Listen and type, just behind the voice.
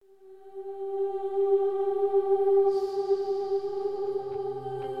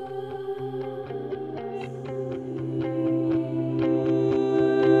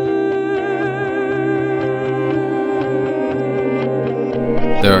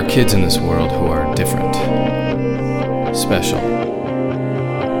are kids in this world who are different, special.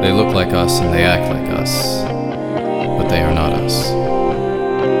 They look like us and they act like us, but they are not us.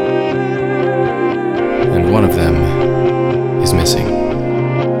 And one of them is missing.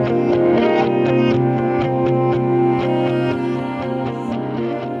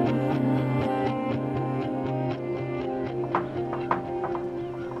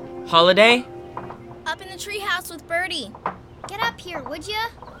 Holiday? Up in the treehouse with Birdie. Get up here, would ya?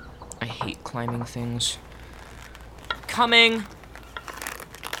 I hate climbing things. Coming!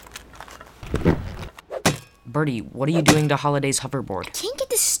 Birdie, what are you doing to Holiday's hoverboard? I can't get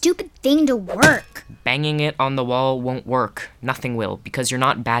this stupid thing to work. Banging it on the wall won't work. Nothing will, because you're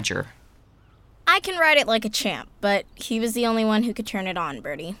not Badger. I can ride it like a champ, but he was the only one who could turn it on,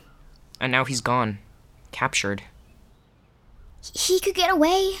 Birdie. And now he's gone. Captured. He could get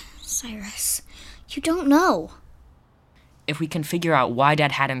away, Cyrus. You don't know. If we can figure out why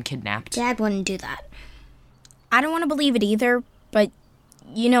Dad had him kidnapped... Dad wouldn't do that. I don't want to believe it either, but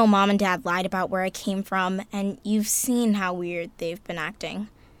you know Mom and Dad lied about where I came from, and you've seen how weird they've been acting.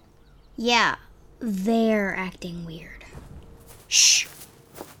 Yeah, they're acting weird. Shh!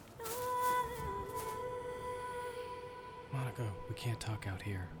 Monica, we can't talk out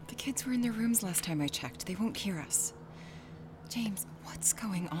here. The kids were in their rooms last time I checked. They won't hear us. James, what's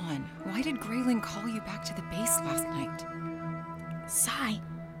going on? Why did Grayling call you back to the base last night? Cy,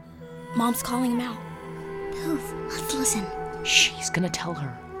 Mom's calling him out. Move, let's listen. Shh, he's gonna tell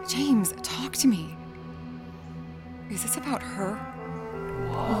her. James, talk to me. Is this about her?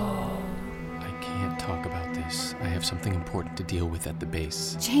 I can't talk about this. I have something important to deal with at the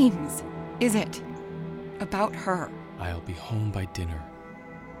base. James, is it about her? I'll be home by dinner.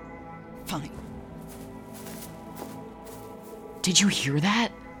 Fine. Did you hear that?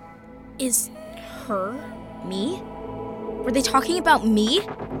 Is her me? Were they talking about me?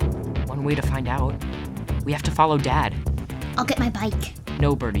 One way to find out. We have to follow Dad. I'll get my bike.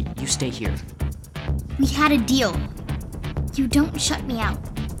 No, Birdie, you stay here. We had a deal. You don't shut me out,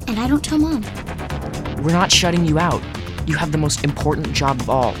 and I don't tell Mom. We're not shutting you out. You have the most important job of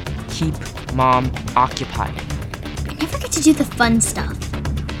all. Keep Mom occupied. I never get to do the fun stuff.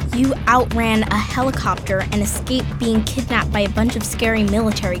 You outran a helicopter and escaped being kidnapped by a bunch of scary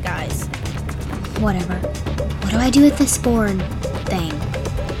military guys. Whatever. What do I do with this board thing?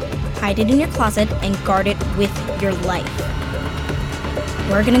 Hide it in your closet and guard it with your life.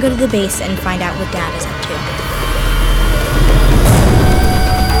 We're gonna go to the base and find out what Dad is up to.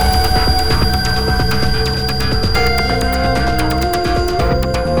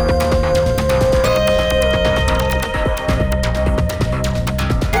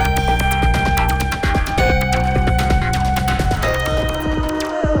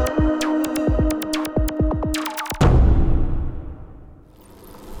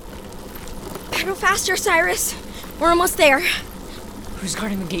 Go faster, Cyrus. We're almost there. Who's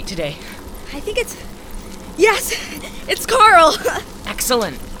guarding the gate today? I think Yes, it's Carl.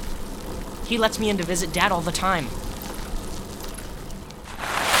 Excellent. He lets me in to visit Dad all the time.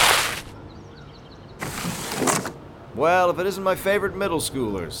 Well, if it isn't my favorite middle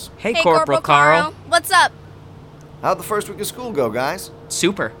schoolers. Hey, Corporal Carl. What's up? How'd the first week of school go, guys?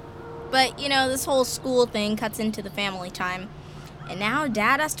 Super. But, this whole school thing cuts into the family time. And now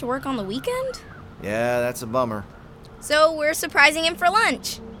Dad has to work on the weekend? Yeah, that's a bummer. So we're surprising him for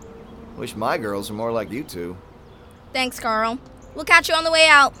lunch. Wish my girls were more like you two. Thanks, Carl. We'll catch you on the way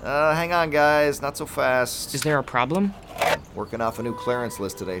out. Hang on, guys. Not so fast. Is there a problem? Working off a new clearance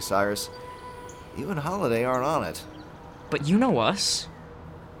list today, Cyrus. You and Holiday aren't on it. But you know us.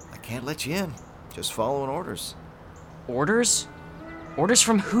 I can't let you in. Just following orders. Orders? Orders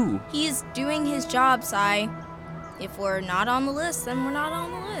from who? He's doing his job, Cy. If we're not on the list, then we're not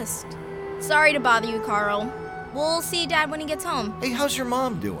on the list. Sorry to bother you, Carl. We'll see Dad when he gets home. Hey, how's your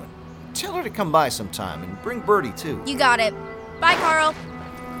mom doing? Tell her to come by sometime and bring Birdie, too. You got it. Bye, Carl.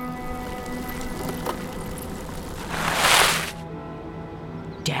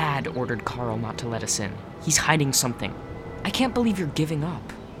 Dad ordered Carl not to let us in. He's hiding something. I can't believe you're giving up.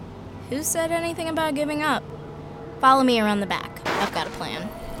 Who said anything about giving up? Follow me around the back. I've got a plan.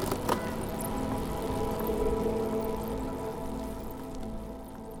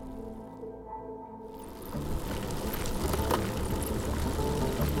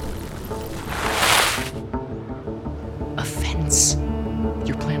 A fence?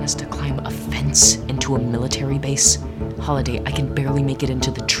 Your plan is to climb a fence into a military base? Holiday, I can barely make it into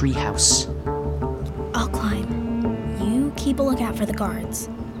the treehouse. I'll climb. You keep a lookout for the guards.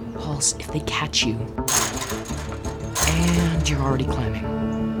 Halls, if they catch you... And you're already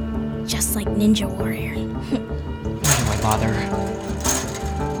climbing. Just like Ninja Warrior. Why do I bother?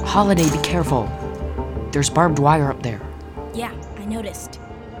 Holiday, be careful. There's barbed wire up there. Yeah, I noticed.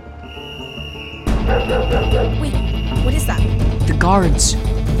 Wait, what is that? The guards.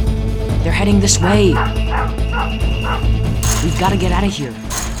 They're heading this way. We've got to get out of here.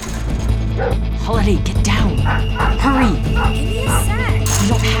 Holiday, get down. Hurry. Give me a sec. We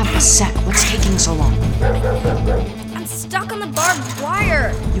don't have a sec. What's taking so long? I'm stuck on the barbed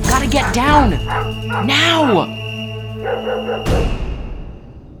wire. You've got to get down. Now.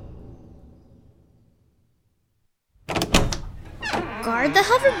 Guard the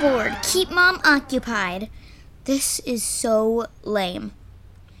hoverboard. Keep Mom occupied. This is so lame.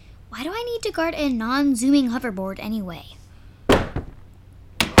 Why do I need to guard a non-zooming hoverboard anyway?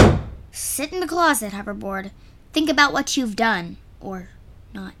 Sit in the closet, hoverboard. Think about what you've done. Or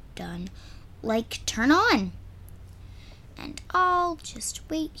not done. Like, turn on. And I'll just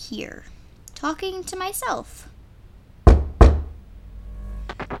wait here, talking to myself.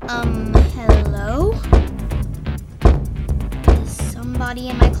 Hello? Is somebody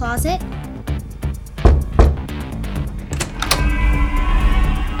in my closet?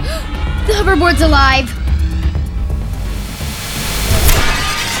 The hoverboard's alive!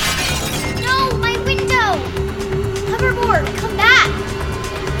 No, my window! Hoverboard, come back!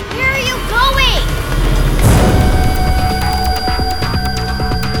 Where are you going?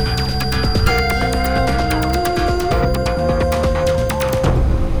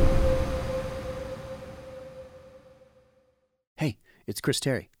 Hey, it's Chris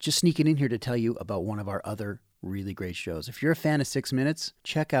Terry, just sneaking in here to tell you about one of our other really great shows. If you're a fan of 6 Minutes,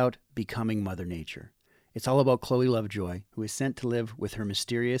 check out Becoming Mother Nature. It's all about Chloe Lovejoy, who is sent to live with her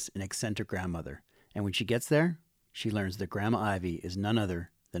mysterious and eccentric grandmother. And when she gets there, she learns that Grandma Ivy is none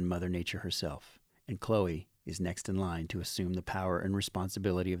other than Mother Nature herself. And Chloe is next in line to assume the power and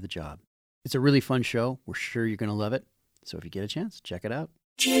responsibility of the job. It's a really fun show. We're sure you're going to love it. So if you get a chance, check it out.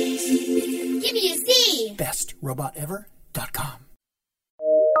 Give me a C! BestRobotEver.com